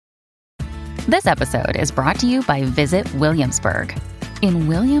This episode is brought to you by Visit Williamsburg. In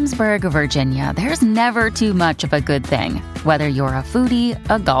Williamsburg, Virginia, there's never too much of a good thing. Whether you're a foodie,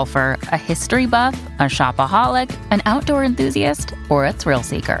 a golfer, a history buff, a shopaholic, an outdoor enthusiast, or a thrill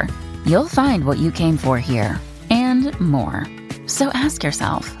seeker, you'll find what you came for here and more. So ask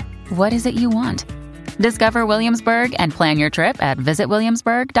yourself, what is it you want? Discover Williamsburg and plan your trip at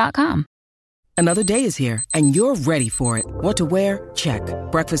visitwilliamsburg.com. Another day is here, and you're ready for it. What to wear? Check.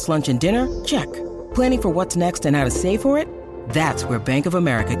 Breakfast, lunch, and dinner? Check. Planning for what's next and how to save for it? That's where Bank of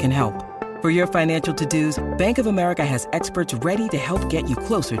America can help. For your financial to-dos, Bank of America has experts ready to help get you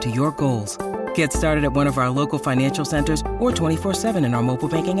closer to your goals. Get started at one of our local financial centers or 24/7 in our mobile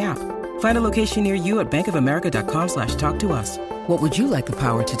banking app. Find a location near you at bankofamerica.com/talktous. What would you like the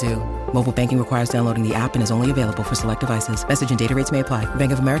power to do? Mobile banking requires downloading the app and is only available for select devices. Message and data rates may apply.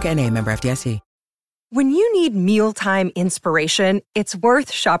 Bank of America N.A., member FDIC. When you need mealtime inspiration, it's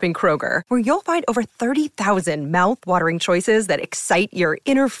worth shopping Kroger, where you'll find over 30,000 mouth-watering choices that excite your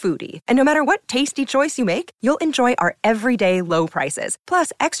inner foodie. And no matter what tasty choice you make, you'll enjoy our everyday low prices,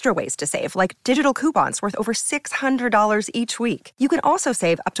 plus extra ways to save, like digital coupons worth over $600 each week. You can also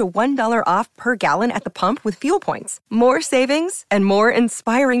save up to $1 off per gallon at the pump with fuel points. More savings and more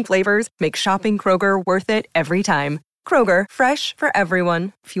inspiring flavors make shopping Kroger worth it every time. Kroger, fresh for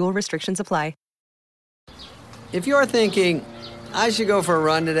everyone. Fuel restrictions apply. If you're thinking, I should go for a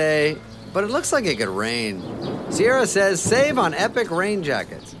run today, but it looks like it could rain, Sierra says save on epic rain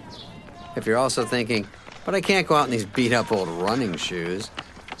jackets. If you're also thinking, but I can't go out in these beat-up old running shoes,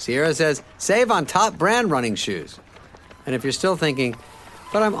 Sierra says save on top brand running shoes. And if you're still thinking,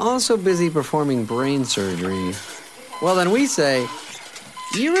 but I'm also busy performing brain surgery, well then we say,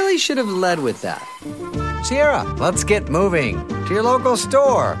 you really should have led with that. Sierra, let's get moving to your local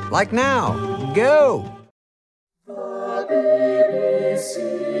store, like now. Go! BBC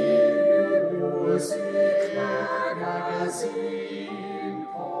Music Magazine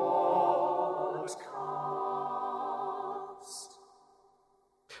Podcast.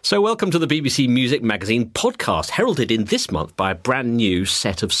 So welcome to the BBC Music Magazine podcast, heralded in this month by a brand new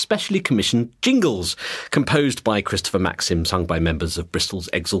set of specially commissioned jingles, composed by Christopher Maxim, sung by members of Bristol's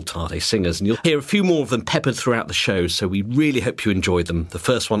Exultate Singers. And you'll hear a few more of them peppered throughout the show, so we really hope you enjoy them. The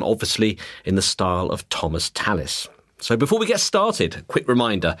first one, obviously, in the style of Thomas Tallis. So before we get started, a quick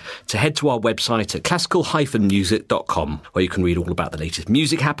reminder to head to our website at classical-music.com, where you can read all about the latest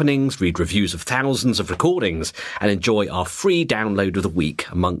music happenings, read reviews of thousands of recordings, and enjoy our free download of the week,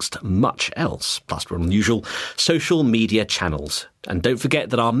 amongst much else. Plus, we're on the usual social media channels. And don't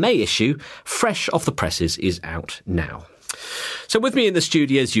forget that our May issue, fresh off the presses, is out now. So with me in the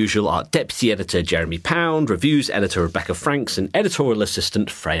studio, as usual, are Deputy Editor Jeremy Pound, Reviews Editor Rebecca Franks, and Editorial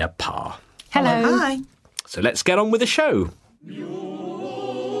Assistant Freya Parr. Hello. Hi. So let's get on with the show. Music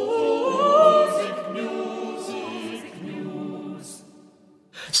news.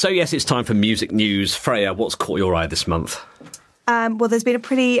 So yes, it's time for music news. Freya, what's caught your eye this month? Well, there's been a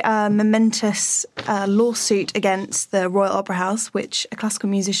pretty momentous lawsuit against the Royal Opera House, which a classical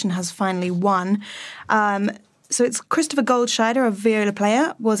musician has finally won. So it's Christopher Goldscheider, a viola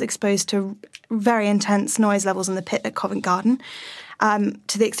player, was exposed to very intense noise levels in the pit at Covent Garden,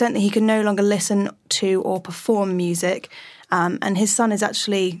 to the extent that he can no longer listen to or perform music. And his son is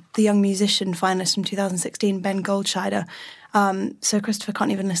actually the young musician finalist from 2016, Ben Goldscheider. So Christopher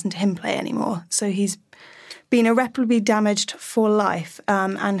can't even listen to him play anymore. So he's been irreparably damaged for life.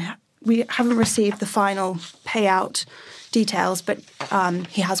 And we haven't received the final payout details, but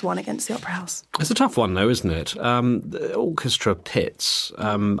he has won against the Opera House. It's a tough one, though, isn't it? The orchestra pits.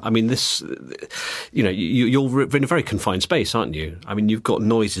 I mean, this, you know, you're in a very confined space, aren't you? I mean, you've got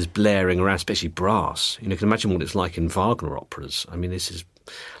noises blaring around, especially brass. You know, you can imagine what it's like in Wagner operas. I mean, this is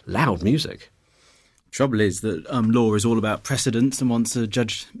loud music. Trouble is that law is all about precedents, and once a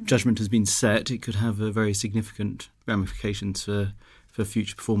judgment has been set, it could have very significant ramifications for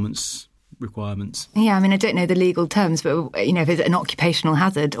future performance requirements. Yeah, I mean, I don't know the legal terms, but, you know, if it's an occupational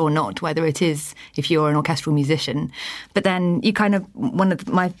hazard or not, whether it is if you're an orchestral musician. But then you kind of, one of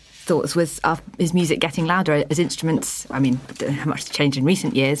my thoughts was, is music getting louder as instruments? I mean, I don't know how much it's changed in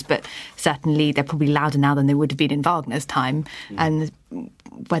recent years, but certainly they're probably louder now than they would have been in Wagner's time. And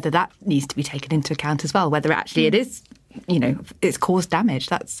whether that needs to be taken into account as well, whether actually it is, you know, it's caused damage.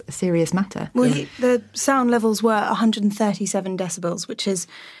 That's a serious matter. Well, the sound levels were 137 decibels, which is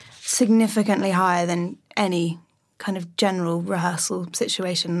significantly higher than any kind of general rehearsal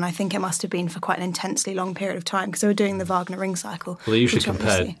situation, and I think it must have been for quite an intensely long period of time because they were doing the Wagner ring cycle. Well, they usually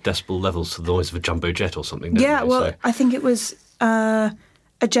compare decibel levels to the noise of a jumbo jet or something, don't yeah, they? well, so I think it was a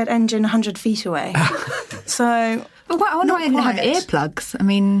jet engine 100 feet away. So Well, I wonder why they have earplugs. I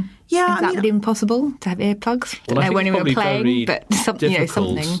mean, is that really impossible to have earplugs? Well, I don't know when you were very playing, but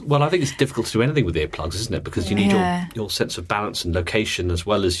something. Well, I think it's difficult to do anything with earplugs, isn't it? Because you need your sense of balance and location as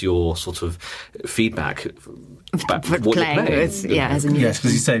well as your sort of feedback. For playing. As a musician. Yes,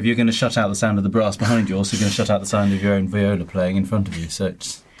 because you say if you're going to shut out the sound of the brass behind you, you're also going to shut out the sound of your own viola playing in front of you. So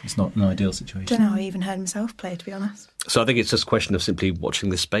it's not an ideal situation. I don't know how I even heard myself play, to be honest. So I think it's just a question of simply watching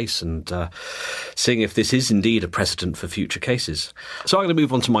this space and seeing if this is indeed a precedent for future cases. So I'm going to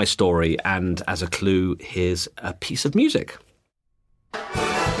move on to my story, and as a clue, here's a piece of music.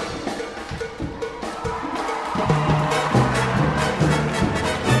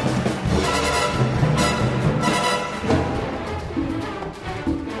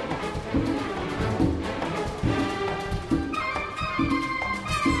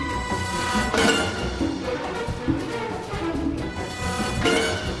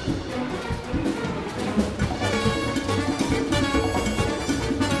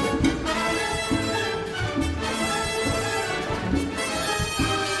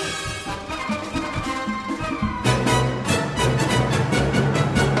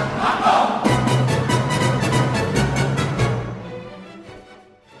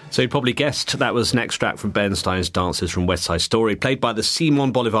 So you probably guessed that was an extract from Bernstein's Dances from West Side Story, played by the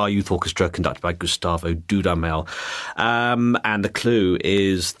Simon Bolivar Youth Orchestra, conducted by Gustavo Dudamel. And the clue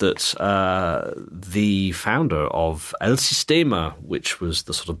is that the founder of El Sistema, which was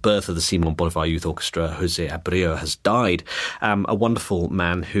the sort of birth of the Simon Bolivar Youth Orchestra, José Abreu, has died. A wonderful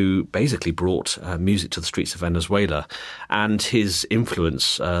man who basically brought music to the streets of Venezuela. And his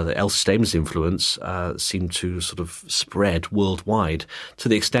influence, the El Sistema's influence, seemed to sort of spread worldwide to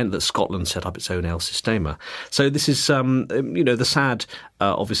the extent that Scotland set up its own El Sistema. So this is, the sad,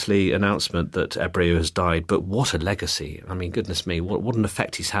 obviously, announcement that Abreu has died, but what a legacy. I mean, goodness me, what an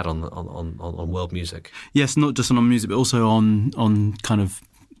effect he's had on world music. Yes, not just on music, but also on kind of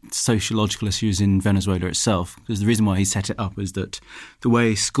sociological issues in Venezuela itself, because the reason why he set it up is that the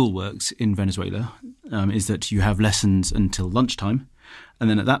way school works in Venezuela is that you have lessons until lunchtime, and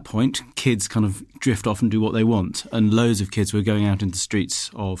then at that point, kids kind of drift off and do what they want. And loads of kids were going out into the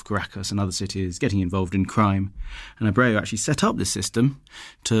streets of Caracas and other cities, getting involved in crime. And Abreu actually set up this system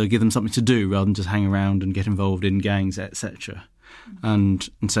to give them something to do rather than just hang around and get involved in gangs, etc. And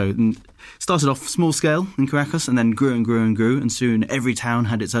so it started off small scale in Caracas and then grew and grew and grew. And soon every town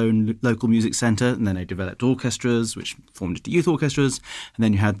had its own local music centre. And then they developed orchestras, which formed into youth orchestras. And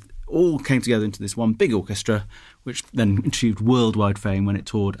then you had all came together into this one big orchestra, which then achieved worldwide fame when it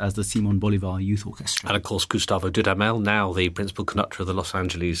toured as the Simon Bolivar Youth Orchestra. And, of course, Gustavo Dudamel, now the principal conductor of the Los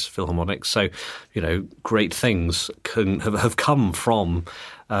Angeles Philharmonic. So, great things have come from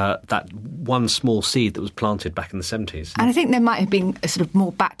that one small seed that was planted back in the 70s. And I think there might have been a sort of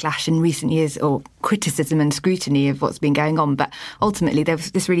more backlash in recent years, or criticism and scrutiny of what's been going on. But ultimately,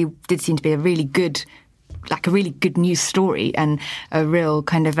 this really did seem to be a really good news story, and a real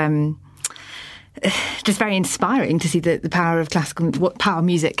kind of just very inspiring to see the power of what power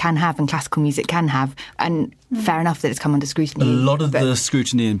music can have and classical music can have. And fair enough that it's come under scrutiny. A lot of the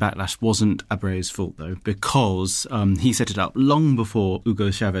scrutiny and backlash wasn't Abreu's fault, though, because he set it up long before Hugo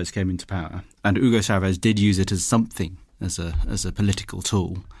Chavez came into power, and Hugo Chavez did use it as something, as a political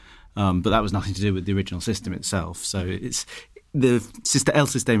tool, but that was nothing to do with the original system itself. So it's the El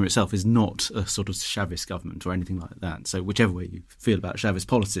Sistema itself is not a sort of Chavez government or anything like that. So whichever way you feel about Chavez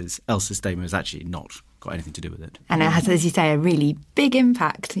policies, El Sistema has actually not got anything to do with it. And it has, as you say, a really big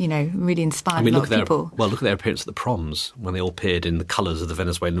impact, really inspired a lot of people. Look at their appearance at the proms, when they all appeared in the colours of the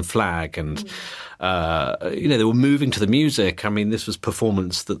Venezuelan flag, and, they were moving to the music. I mean, this was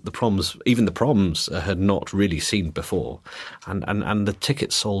performance that even the proms had not really seen before. And the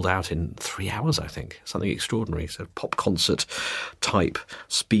tickets sold out in 3 hours, I think. Something extraordinary. So pop concert type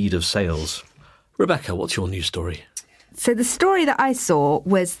speed of sales. Rebecca, what's your news story? So the story that I saw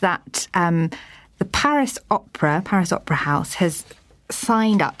was that the Paris Opera House, has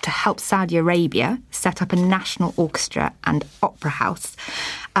signed up to help Saudi Arabia set up a national orchestra and opera house,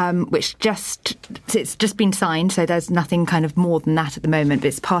 which it's just been signed, so there's nothing kind of more than that at the moment, but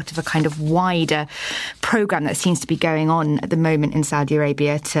it's part of a kind of wider programme that seems to be going on at the moment in Saudi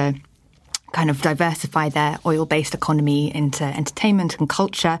Arabia to kind of diversify their oil-based economy into entertainment and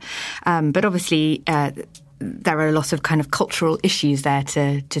culture. But obviously there are a lot of kind of cultural issues there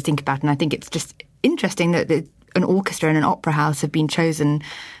to think about, and I think it's just interesting that an orchestra and an opera house have been chosen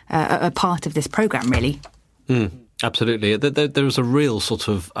a part of this programme, really. Mm. Absolutely. There's a real sort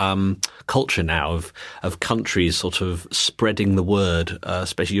of culture now of countries sort of spreading the word,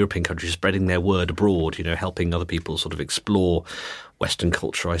 especially European countries, spreading their word abroad, helping other people sort of explore Western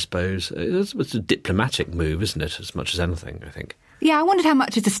culture, I suppose. It's a diplomatic move, isn't it, as much as anything, I think. Yeah, I wondered how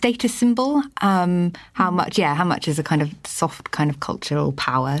much is a status symbol, how much is a kind of soft kind of cultural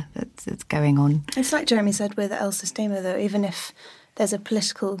power that's going on. It's like Jeremy said with El Sistema, though, even if there's a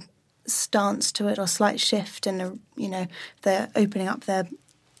political stance to it or slight shift and they're opening up they're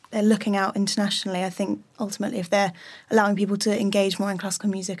looking out internationally. I think ultimately if they're allowing people to engage more in classical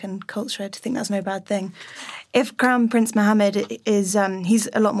music and culture, I think that's no bad thing. If Crown Prince Mohammed is he's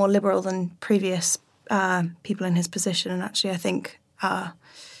a lot more liberal than previous people in his position, and actually I think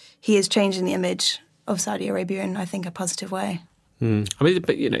he is changing the image of Saudi Arabia in, I think, a positive way. I mean,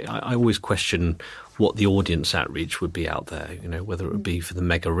 but I always question what the audience outreach would be out there. Whether it would be for the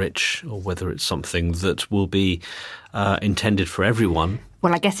mega rich or whether it's something that will be intended for everyone.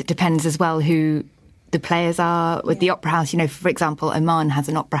 Well, I guess it depends as well who the players are with the opera house. For example, Oman has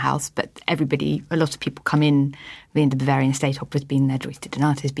an opera house, but a lot of people come in. The Bavarian State Opera's been there, Joyce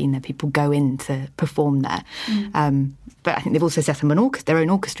Donata's been there. People go in to perform there. But I think they've also set up their own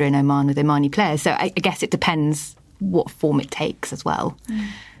orchestra in Oman with Omani players. So I guess it depends what form it takes as well.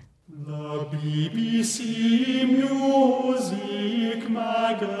 The BBC Music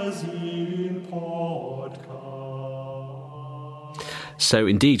Magazine Podcast. So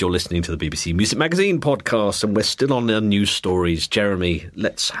indeed, you're listening to the BBC Music Magazine podcast, and we're still on our news stories. Jeremy,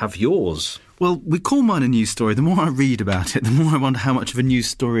 let's have yours. Well, we call mine a news story. The more I read about it, the more I wonder how much of a news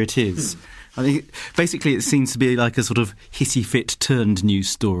story it is. I think basically it seems to be like a sort of hissy fit turned news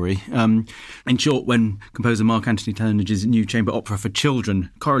story. In short, when composer Mark Anthony Turnage's new chamber opera for children,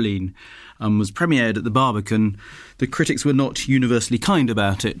 Coraline, was premiered at the Barbican, the critics were not universally kind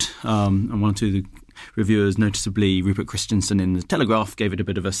about it. And one or two of the reviewers, noticeably Rupert Christensen in The Telegraph, gave it a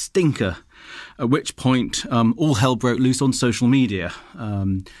bit of a stinker, at which point all hell broke loose on social media.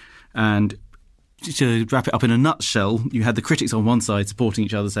 And to wrap it up in a nutshell, you had the critics on one side supporting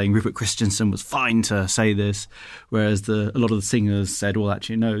each other, saying Rupert Christensen was fine to say this, whereas a lot of the singers said, well,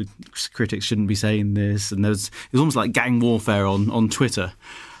 actually, no, critics shouldn't be saying this. And it was almost like gang warfare on Twitter.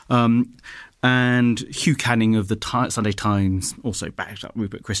 And Hugh Canning of the Sunday Times also backed up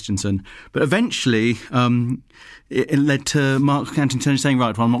Rupert Christensen. But eventually it led to Mark Anthony Turnage saying,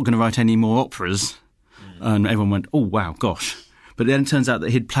 right, well, I'm not going to write any more operas. And everyone went, oh, wow, gosh. But then it turns out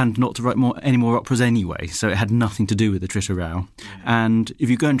that he'd planned not to write any more operas anyway, so it had nothing to do with the Twitter row. And if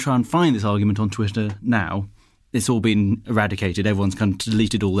you go and try and find this argument on Twitter now, it's all been eradicated. Everyone's kind of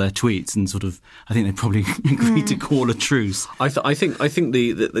deleted all their tweets and sort of, I think they probably agreed to call a truce. I think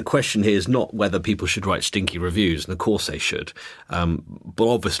the question here is not whether people should write stinky reviews, and of course they should. But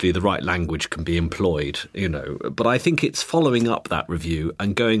obviously the right language can be employed, But I think it's following up that review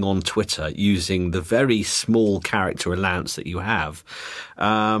and going on Twitter using the very small character allowance that you have.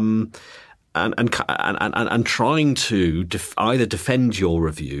 And trying to either defend your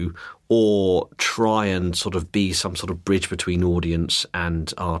review or try and sort of be some sort of bridge between audience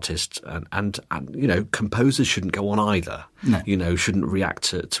and artist. And composers shouldn't go on either. No. Shouldn't react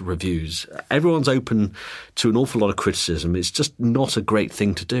to reviews. Everyone's open to an awful lot of criticism. It's just not a great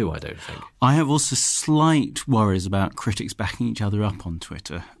thing to do, I don't think. I have also slight worries about critics backing each other up on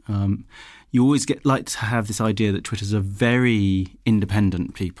Twitter. You always like to have this idea that Twitters are very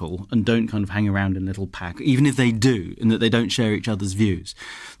independent people and don't kind of hang around in a little pack, even if they do, and that they don't share each other's views.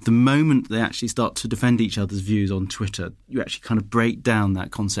 The moment they actually start to defend each other's views on Twitter, you actually kind of break down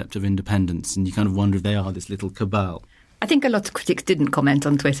that concept of independence, and you kind of wonder if they are this little cabal. I think a lot of critics didn't comment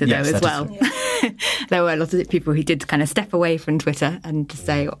on Twitter, though, as well. There were a lot of people who did kind of step away from Twitter and just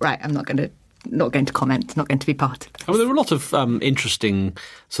say, right, I'm not going to comment, not going to be part of this. I mean, there were a lot of interesting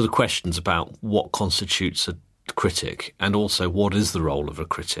sort of questions about what constitutes a critic and also what is the role of a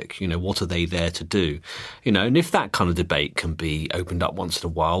critic. What are they there to do? And if that kind of debate can be opened up once in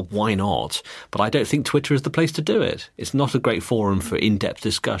a while, why not? But I don't think Twitter is the place to do it. It's not a great forum for in-depth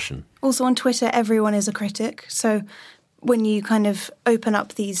discussion. Also on Twitter, everyone is a critic. So when you kind of open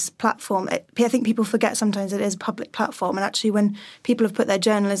up these platforms, I think people forget sometimes it is a public platform. And actually when people have put their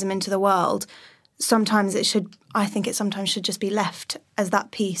journalism into the world, sometimes it should just be left as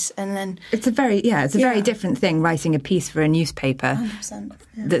that piece. And then it's a very different thing writing a piece for a newspaper 100%,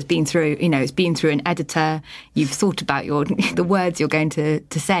 that's been through, it's been through an editor. You've thought about the words you're going to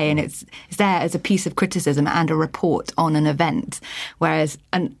say, and it's there as a piece of criticism and a report on an event. Whereas,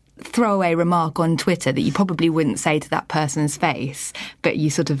 and throwaway remark on Twitter that you probably wouldn't say to that person's face, but you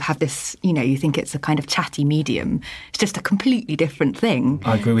sort of have this, you think it's a kind of chatty medium. It's just a completely different thing.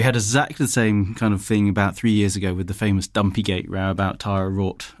 I agree. We had exactly the same kind of thing about 3 years ago with the famous Dumpygate row about Tara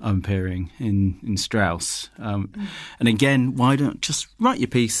Rort appearing in Strauss. And again, why don't just write your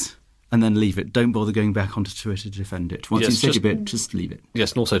piece and then leave it. Don't bother going back onto Twitter to defend it. Once you've said your bit, just leave it.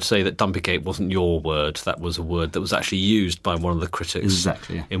 Yes, and also to say that Dumpygate wasn't your word. That was a word that was actually used by one of the critics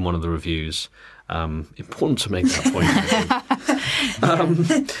in one of the reviews. Important to make that point.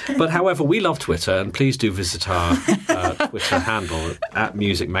 But however, we love Twitter, and please do visit our Twitter handle at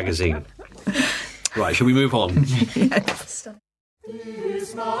Music Magazine. Right, shall we move on? Yes.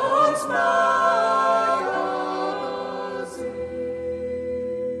 This month's magazine.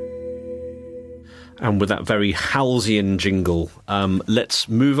 And with that very Halcyon jingle, let's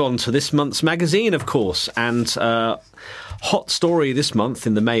move on to this month's magazine, of course. And hot story this month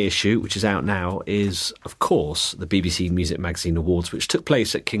in the May issue, which is out now, is, of course, the BBC Music Magazine Awards, which took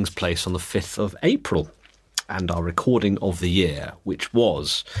place at King's Place on the 5th of April. And our recording of the year, which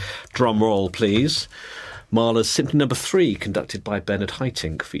was, drum roll please, Mahler's Symphony No. 3, conducted by Bernard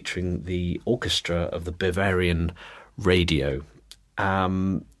Haitink, featuring the orchestra of the Bavarian Radio.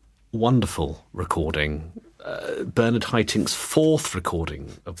 Wonderful recording. Bernard Haitink's fourth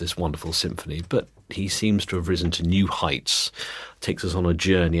recording of this wonderful symphony, but he seems to have risen to new heights, takes us on a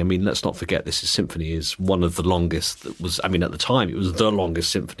journey. I mean, let's not forget this symphony is one of the longest that was, at the time it was the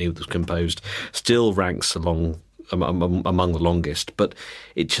longest symphony that was composed, still ranks among the longest, but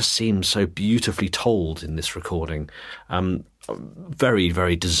it just seems so beautifully told in this recording. Very,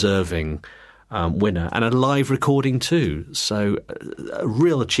 very deserving winner, and a live recording too, so a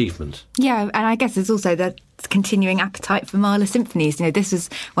real achievement. Yeah, and I guess there's also the continuing appetite for Mahler symphonies. This was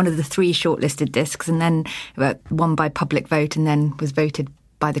one of the 3 shortlisted discs, and then won by public vote, and then was voted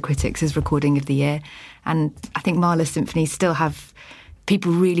by the critics as recording of the year. And I think Mahler symphonies still have,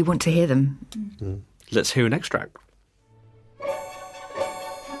 people really want to hear them. Let's hear an extract.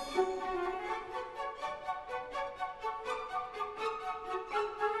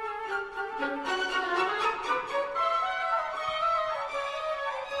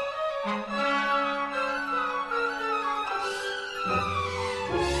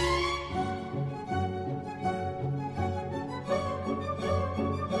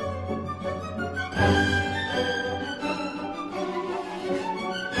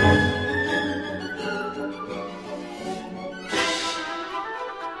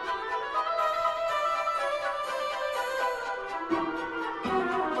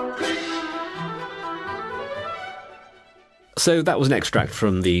 So that was an extract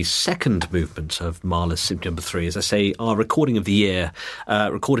from the second movement of Mahler's Symphony No. 3. As I say, our recording of the year,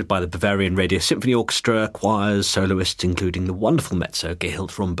 recorded by the Bavarian Radio Symphony Orchestra, choirs, soloists, including the wonderful mezzo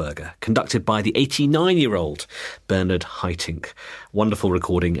Gehild Fromberger, conducted by the 89-year-old Bernard Haitink. Wonderful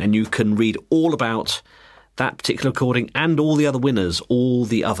recording, and you can read all about that particular recording and all the other winners, all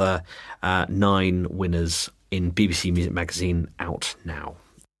the other 9 winners in BBC Music Magazine, out now.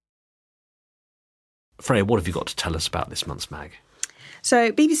 Freya, what have you got to tell us about this month's mag?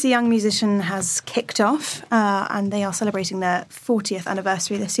 So BBC Young Musician has kicked off, and they are celebrating their 40th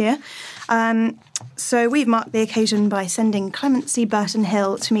anniversary this year. So we've marked the occasion by sending Clemency Burton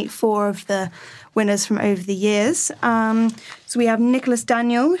Hill to meet 4 of the winners from over the years. So we have Nicholas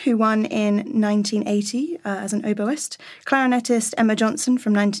Daniel, who won in 1980 as an oboist, clarinetist Emma Johnson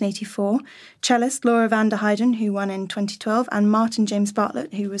from 1984, cellist Laura van der Heijden, who won in 2012, and Martin James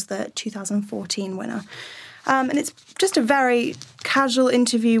Bartlett, who was the 2014 winner. And it's just a very casual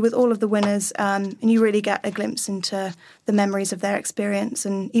interview with all of the winners, and you really get a glimpse into the memories of their experience.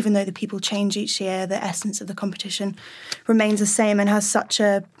 And even though the people change each year, the essence of the competition remains the same and has such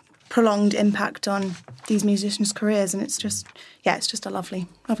a prolonged impact on these musicians' careers. And it's just a lovely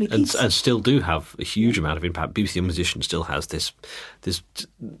piece. And still do have a huge amount of impact. BBC Young Musician still has this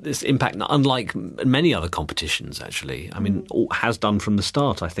impact, unlike many other competitions, actually. I mean, has done from the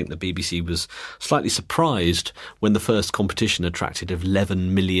start. I think the BBC was slightly surprised when the first competition attracted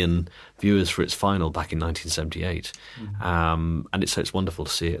 11 million viewers for its final back in 1978. And it's wonderful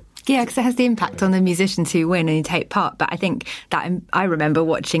to see it. Yeah, because it has the impact on the musicians who win and who take part. But I think that I remember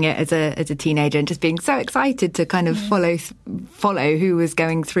watching it as a teenager and just being so excited to kind of follow who was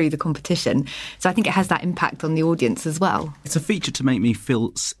going through the competition. So I think it has that impact on the audience as well. It's a feature to make me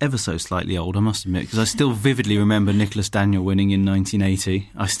feel ever so slightly old, I must admit, because I still vividly remember Nicholas Daniel winning in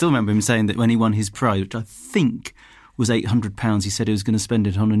 1980. I still remember him saying that when he won his prize, which I think was £800, he said he was going to spend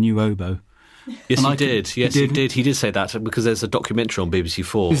it on a new oboe. Yes, And he I did. could- Yes, he did. He did say that because there's a documentary on BBC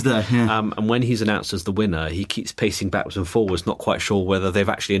Four. Is there? Yeah. And when he's announced as the winner, he keeps pacing backwards and forwards, not quite sure whether they've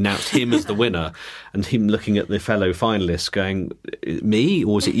actually announced him as the winner, and him looking at the fellow finalists going, me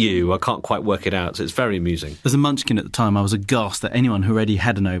or is it you? I can't quite work it out. So it's very amusing. As a munchkin at the time, I was aghast that anyone who already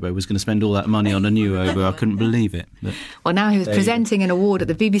had an oboe was going to spend all that money on a new oboe. I couldn't believe it. But Well, now he was presenting an award at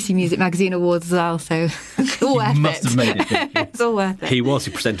the BBC Music Magazine Awards as well, so it's all worth must it. have made it big. It's all worth it. He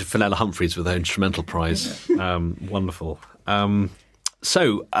presented Fenella Humphreys with her instrumental prize. Wonderful.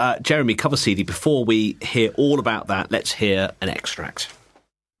 So, Jeremy, cover CD. Before we hear all about that, let's hear an extract.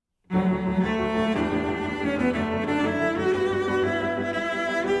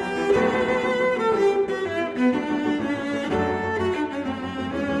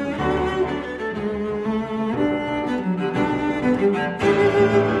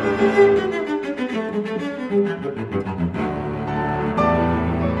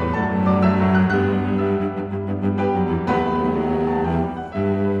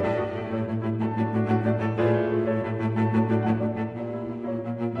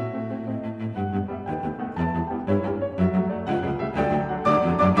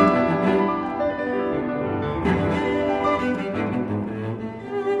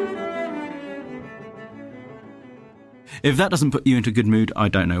 If that doesn't put you into a good mood, I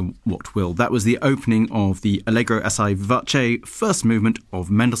don't know what will. That was the opening of the Allegro assai vivace first movement of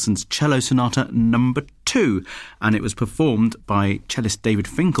Mendelssohn's Cello Sonata No. 2, and it was performed by cellist David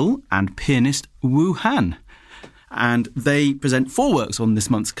Finkel and pianist Wu Han. And they present 4 works on this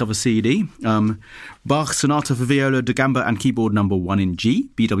month's cover CD. Bach Sonata for Viola da Gamba and Keyboard No. 1 in G,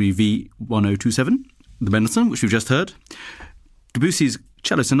 BWV 1027, the Mendelssohn, which we've just heard. Debussy's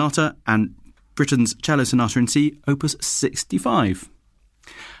Cello Sonata and Britten's Cello Sonata in C, Opus 65.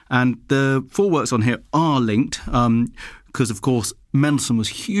 And the 4 works on here are linked because, of course, Mendelssohn was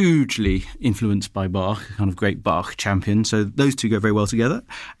hugely influenced by Bach, a kind of great Bach champion, so those two go very well together.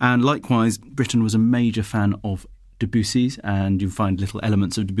 And likewise, Britten was a major fan of Debussy's, and you find little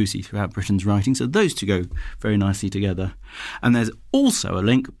elements of Debussy throughout Britten's writing, so those two go very nicely together. And there's also a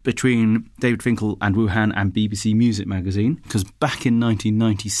link between David Finkel and Wu Han and BBC Music Magazine, because back in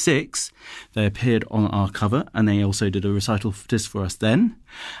 1996 they appeared on our cover, and they also did a recital disc for us then.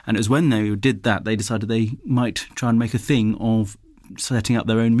 And it was when they did that they decided they might try and make a thing of setting up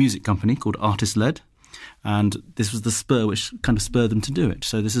their own music company called Artist Led. And this was the spur which kind of spurred them to do it.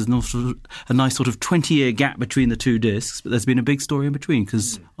 So this is a nice sort of 20-year gap between the two discs, but there's been a big story in between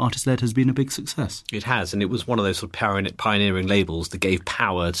because Artist Led has been a big success. It has, and it was one of those sort of pioneering labels that gave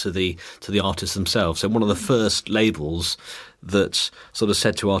power to the artists themselves. So one of the first labels that sort of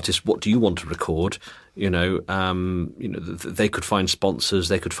said to artists, what do you want to record? They could find sponsors,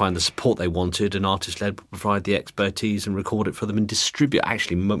 they could find the support they wanted, and Artist Led would provide the expertise and record it for them and distribute,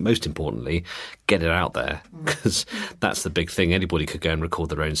 actually, most importantly, get it out there, because that's the big thing. Anybody could go and record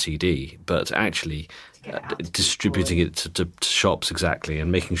their own CD, but actually distributing it to shops, exactly,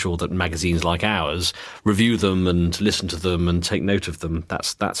 and making sure that magazines like ours review them and listen to them and take note of them,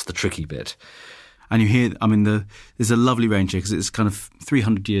 that's the tricky bit. And you hear, there's a lovely range here because it's kind of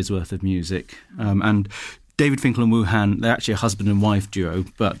 300 years worth of music. And David Finkel and Wu Han, they're actually a husband and wife duo,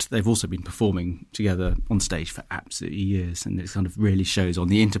 but they've also been performing together on stage for absolutely years. And it kind of really shows on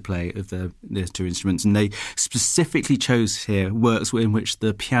the interplay of their two instruments. And they specifically chose here works in which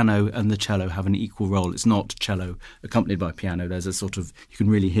the piano and the cello have an equal role. It's not cello accompanied by piano. There's a sort of, you can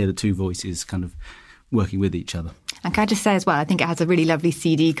really hear the two voices kind of working with each other. And can I just say as well, I think it has a really lovely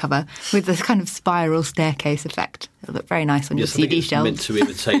CD cover with this kind of spiral staircase effect. It'll look very nice on your CD shelf. Meant to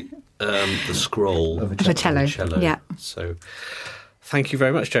imitate the scroll of a cello. Yeah. So, thank you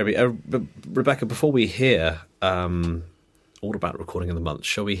very much, Jeremy. Rebecca, before we hear all about Recording of the Month,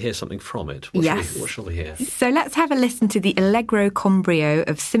 shall we hear something from it? What shall we hear? So let's have a listen to the Allegro con brio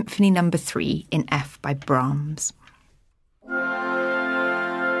of Symphony No. 3 in F by Brahms.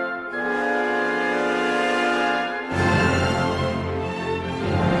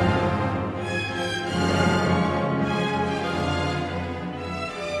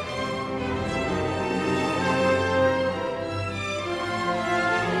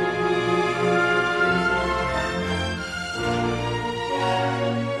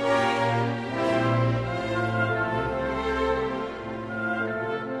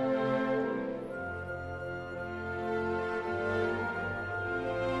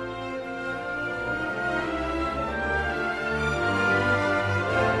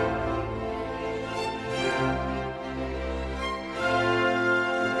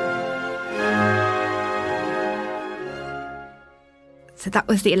 So that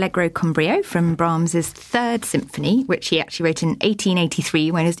was the Allegro con brio from Brahms's Third Symphony, which he actually wrote in 1883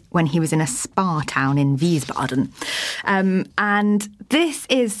 when he was in a spa town in Wiesbaden. And this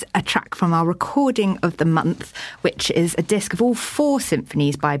is a track from our recording of the month, which is a disc of all 4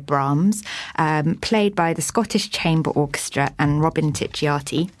 symphonies by Brahms, played by the Scottish Chamber Orchestra and Robin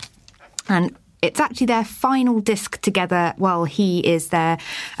Ticciati. And it's actually their final disc together while he is their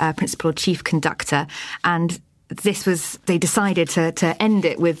principal chief conductor. And they decided to end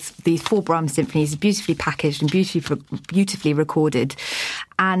it with these 4 Brahms symphonies, beautifully packaged and beautifully recorded.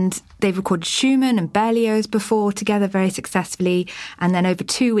 And they've recorded Schumann and Berlioz before together very successfully. And then over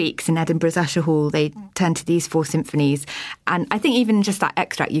 2 weeks in Edinburgh's Usher Hall, they turned to these 4 symphonies. And I think even just that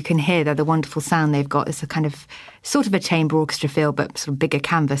extract, you can hear the wonderful sound they've got. It's a kind of sort of a chamber orchestra feel, but sort of bigger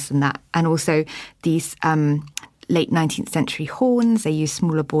canvas than that. And also these late 19th century horns. They use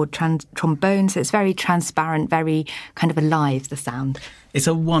smaller board trombones. So it's very transparent, very kind of alive, the sound. It's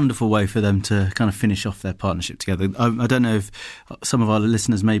a wonderful way for them to kind of finish off their partnership together. I don't know if some of our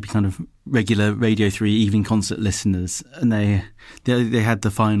listeners may be kind of regular Radio 3 evening concert listeners, and they had their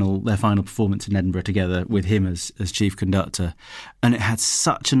final performance in Edinburgh together with him as chief conductor, and it had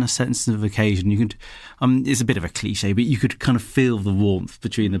such a sense of occasion. You could, it's a bit of a cliche, but you could kind of feel the warmth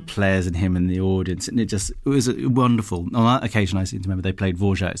between the players and him and the audience, and it was wonderful. On that occasion, I seem to remember they played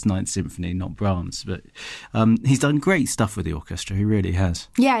Dvorak's Ninth Symphony, not Brahms, but he's done great stuff with the orchestra. He really has.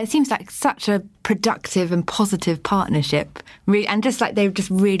 Yeah, it seems like such a productive and positive partnership, and just like they just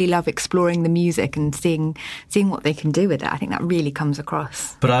really love exploring the music and seeing what they can do with it. I think that really comes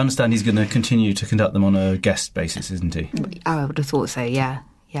across. But I understand he's going to continue to conduct them on a guest basis, isn't he? I would have thought so, yeah.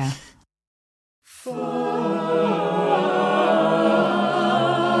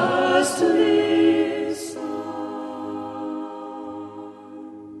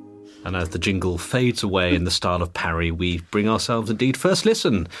 And as the jingle fades away in the style of Parry, we bring ourselves indeed first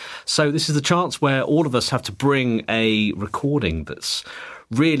listen. So this is the chance where all of us have to bring a recording that's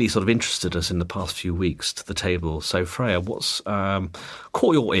really sort of interested us in the past few weeks to the table. So Freya, what's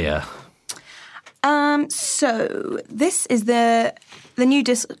caught your ear? So this is the new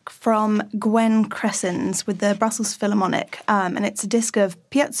disc from Gwen Cressens with the Brussels Philharmonic, and it's a disc of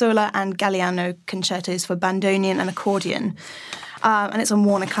Piazzolla and Galliano concertos for bandonion and accordion. And it's on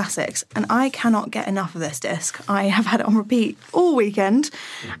Warner Classics. And I cannot get enough of this disc. I have had it on repeat all weekend.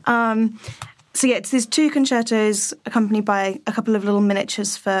 It's these 2 concertos accompanied by a couple of little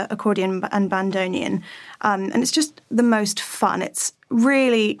miniatures for accordion and bandonion. And it's just the most fun. It's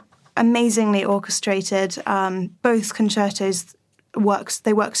really amazingly orchestrated. Both concertos work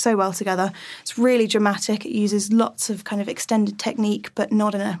so well together. It's really dramatic. It uses lots of kind of extended technique, but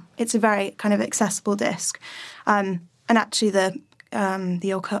it's a very kind of accessible disc. And actually the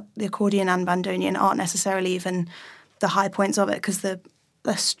accordion and bandonion aren't necessarily even the high points of it, because the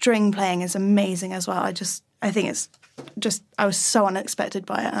string playing is amazing as well. I think it's just, I was so unexpected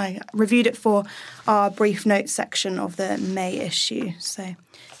by it. I reviewed it for our brief notes section of the May issue, so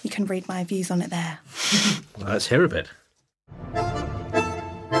you can read my views on it there. Well, let's hear a bit.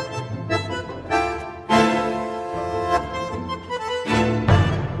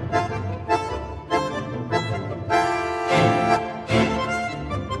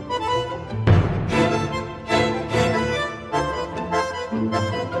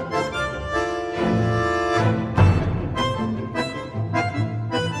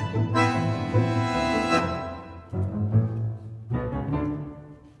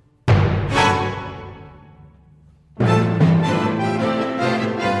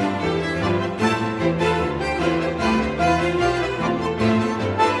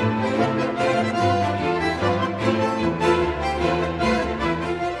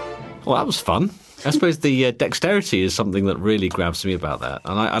 Well, that was fun. I suppose the dexterity is something that really grabs me about that.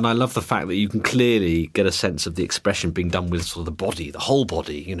 And I love the fact that you can clearly get a sense of the expression being done with sort of the body, the whole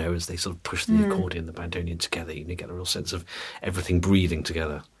body, as they sort of push the accordion, the bandonion together. You get a real sense of everything breathing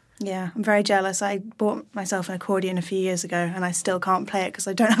together. Yeah, I'm very jealous. I bought myself an accordion a few years ago and I still can't play it because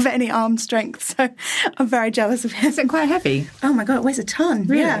I don't have any arm strength. So I'm very jealous of it. Is it quite heavy? Oh my God, it weighs a ton.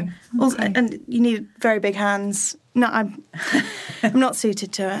 Really? Yeah. Okay. Also, and you need very big hands. No, I'm not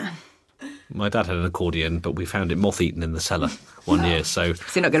suited to it. My dad had an accordion, but we found it moth-eaten in the cellar one year. So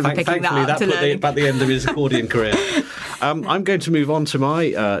you're not going to be picking that up to learn. About the end of his accordion career. I'm going to move on to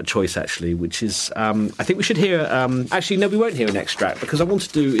my choice, actually, which is, I think we should hear... actually, no, we won't hear an extract, because I want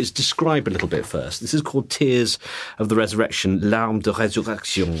to do is describe a little bit first. This is called Tears of the Resurrection, Larmes de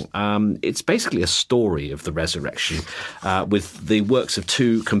Résurrection. It's basically a story of the resurrection, with the works of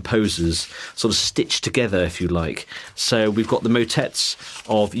 2 composers sort of stitched together, if you like. So we've got the motets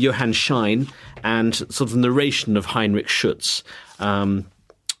of Johann Schein and sort of narration of Heinrich Schütz.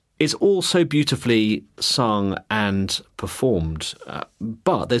 It's all so beautifully sung and performed,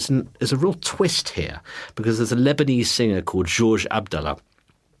 but there's a real twist here, because there's a Lebanese singer called Georges Abdallah,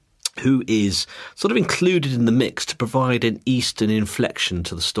 who is sort of included in the mix to provide an Eastern inflection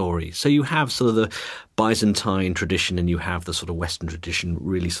to the story. So you have sort of the Byzantine tradition and you have the sort of Western tradition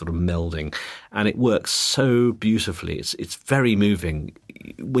really sort of melding, and it works so beautifully. It's very moving.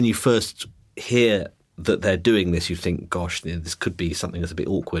 When you first hear that they're doing this, you think, gosh, this could be something that's a bit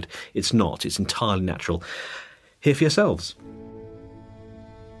awkward. It's not. It's entirely natural. Hear for yourselves.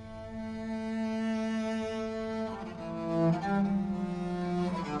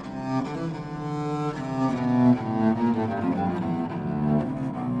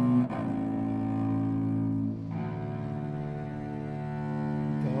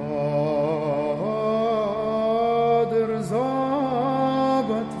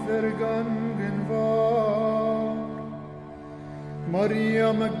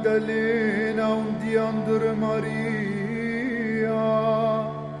 Maria Magdalena und die andere Maria,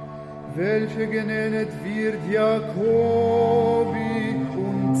 welche genannt wird Jakobi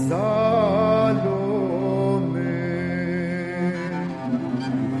und Salome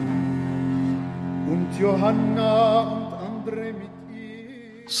und Johanna und andere mit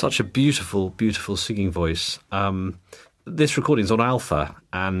ihr. Such a beautiful, beautiful singing voice. This recording is on Alpha,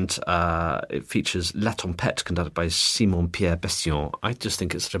 and it features La Tempête, conducted by Simon-Pierre Bestion. I just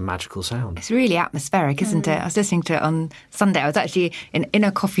think it's such a magical sound. It's really atmospheric, isn't it? I was listening to it on Sunday. I was actually in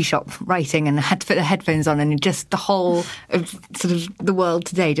a coffee shop writing and had to put the headphones on, and just the whole of sort of the world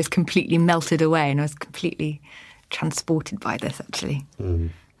today just completely melted away, and I was completely transported by this, actually.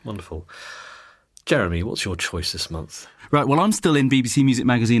 Wonderful. Jeremy, what's your choice this month? Right, well, I'm still in BBC Music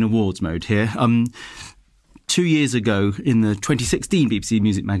Magazine Awards mode here. 2 years ago, in the 2016 BBC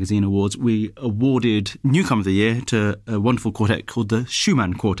Music Magazine Awards, we awarded Newcomer of the Year to a wonderful quartet called the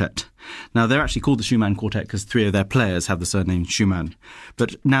Schumann Quartet. Now, they're actually called the Schumann Quartet because 3 of their players have the surname Schumann.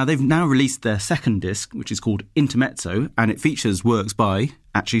 But now they've released their second disc, which is called Intermezzo, and it features works by,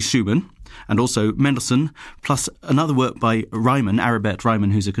 actually, Schumann, and also Mendelssohn, plus another work by Reimann, Aribert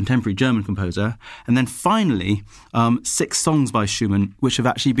Reimann, who's a contemporary German composer, and then finally 6 songs by Schumann, which have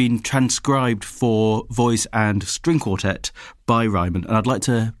actually been transcribed for voice and string quartet by Reimann. And I'd like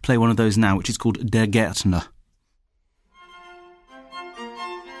to play one of those now, which is called Der Gärtner.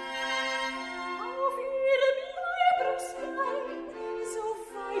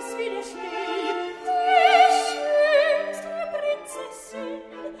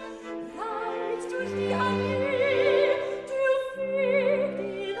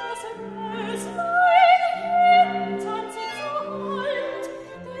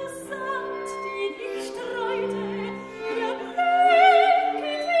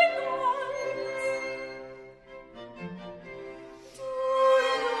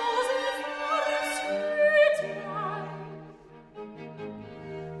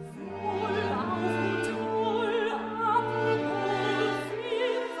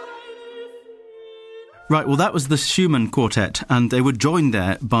 Right, well, that was the Schumann Quartet, and they were joined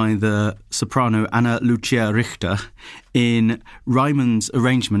there by the soprano Anna Lucia Richter in Raimann's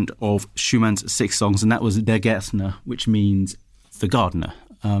arrangement of Schumann's 6 songs, and that was Der Gärtner, which means the gardener.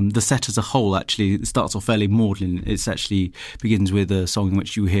 The set as a whole actually starts off fairly maudlin. It actually begins with a song in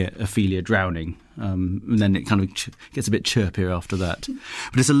which you hear Ophelia drowning, and then it kind of gets a bit chirpier after that.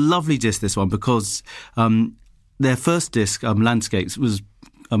 But it's a lovely disc, this one, because their first disc, Landscapes, was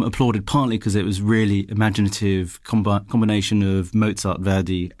applauded partly because it was really imaginative combination of Mozart,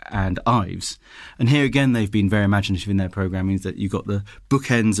 Verdi and Ives. And here again they've been very imaginative in their programming, that you've got the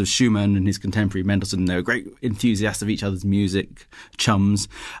bookends of Schumann and his contemporary Mendelssohn. They were great enthusiasts of each other's music, chums.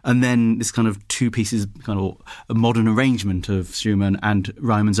 And then this kind of 2 pieces, kind of a modern arrangement of Schumann and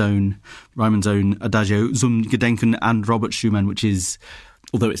Raimann's own Adagio zum Gedenken an Robert Schumann, which is,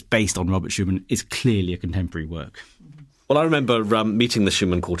 although it's based on Robert Schumann, is clearly a contemporary work. Well, I remember meeting the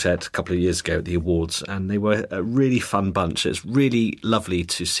Schumann Quartet a couple of years ago at the awards, and they were a really fun bunch. It's really lovely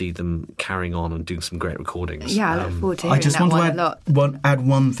to see them carrying on and doing some great recordings. Yeah, I look forward to hearing I just that want one to add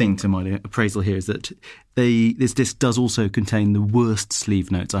one thing to my appraisal here, is that this disc does also contain the worst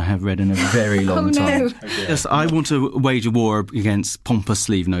sleeve notes I have read in a very long time. No. Yes, I want to wage a war against pompous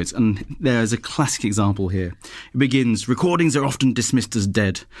sleeve notes, and there's a classic example here. It begins, recordings are often dismissed as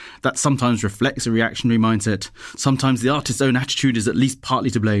dead. That sometimes reflects a reactionary mindset. Sometimes the artist's own attitude is at least partly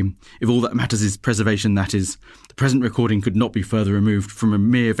to blame. If all that matters is preservation, that is. The present recording could not be further removed from a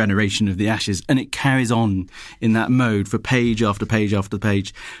mere veneration of the ashes. And it carries on in that mode for page after page after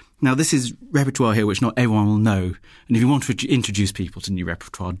page. Now, this is repertoire here which not everyone will know. And if you want to introduce people to new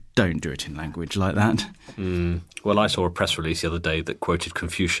repertoire, don't do it in language like that. Well, I saw a press release the other day that quoted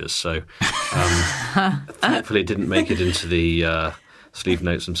Confucius, so thankfully it didn't make it into the sleeve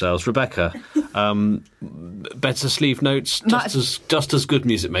notes themselves. Rebecca, better sleeve notes, just as good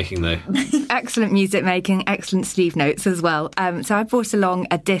music making, though. Excellent music making, excellent sleeve notes as well. So I brought along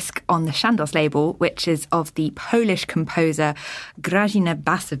a disc on the Shandos label, which is of the Polish composer Grazyna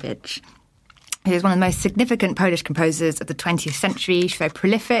Bacewicz, who is one of the most significant Polish composers of the 20th century. She's very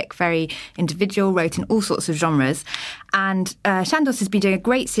prolific, very individual, wrote in all sorts of genres. And Shandos has been doing a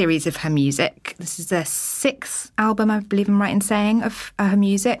great series of her music. This is their 6th album, I believe I'm right in saying, of her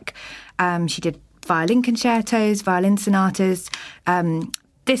music. She did violin concertos, violin sonatas.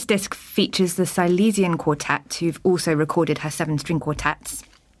 This disc features the Silesian Quartet, who've also recorded her 7-string quartets.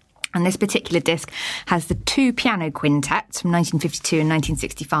 And this particular disc has the 2 piano quintets from 1952 and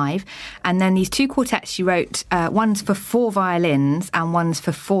 1965. And then these 2 quartets she wrote, one's for 4 violins and one's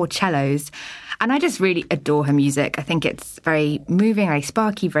for 4 cellos. And I just really adore her music. I think it's very moving, very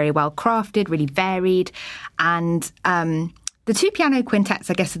sparky, very well crafted, really varied. And the 2 piano quintets,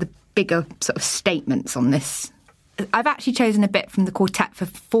 I guess, are the bigger sort of statements on this. I've actually chosen a bit from the quartet for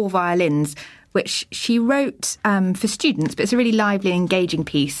 4 violins, which she wrote for students, but it's a really lively, engaging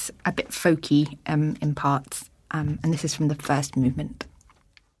piece, a bit folky in parts. And this is from the first movement.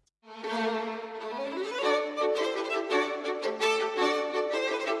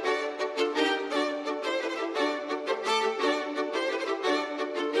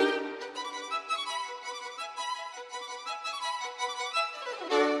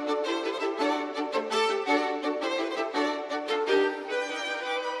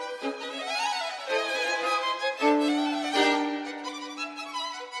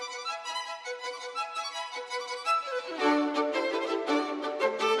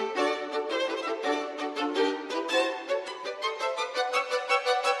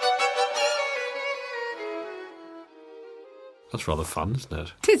 That's rather fun, isn't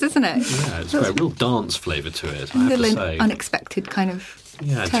it? It is, isn't it? Yeah, it's got a real dance flavour to it, I have to say. Unexpected kind of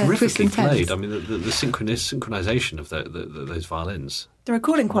terrifically played. I mean, the synchronisation of those violins. The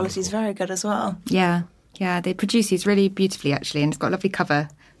recording quality is very good as well. Yeah, they produce these really beautifully, actually, and it's got a lovely cover,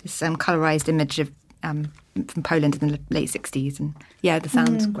 this colourised image of from Poland in the late 60s, and the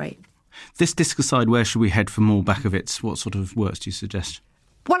sound's great. This disc aside, where should we head for more Bacewicz? What sort of works do you suggest?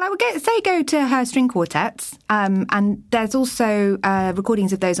 Well, I would say go to her string quartets, and there's also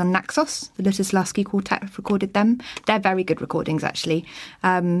recordings of those on Naxos. The Lutosławski Quartet have recorded them. They're very good recordings, actually.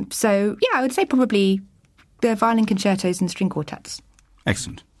 I would say probably the violin concertos and string quartets.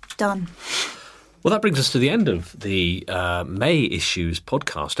 Excellent. Done. Well, that brings us to the end of the May Issues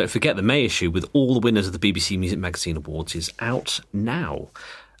podcast. Don't forget, the May issue with all the winners of the BBC Music Magazine Awards is out now.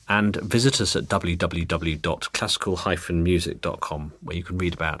 And visit us at www.classical-music.com, where you can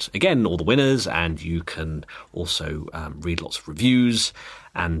read about, again, all the winners, and you can also read lots of reviews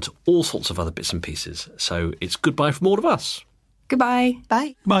and all sorts of other bits and pieces. So it's goodbye from all of us. Goodbye.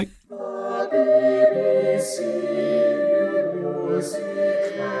 Bye. Bye. BBC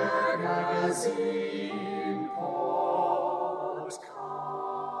Music Magazine.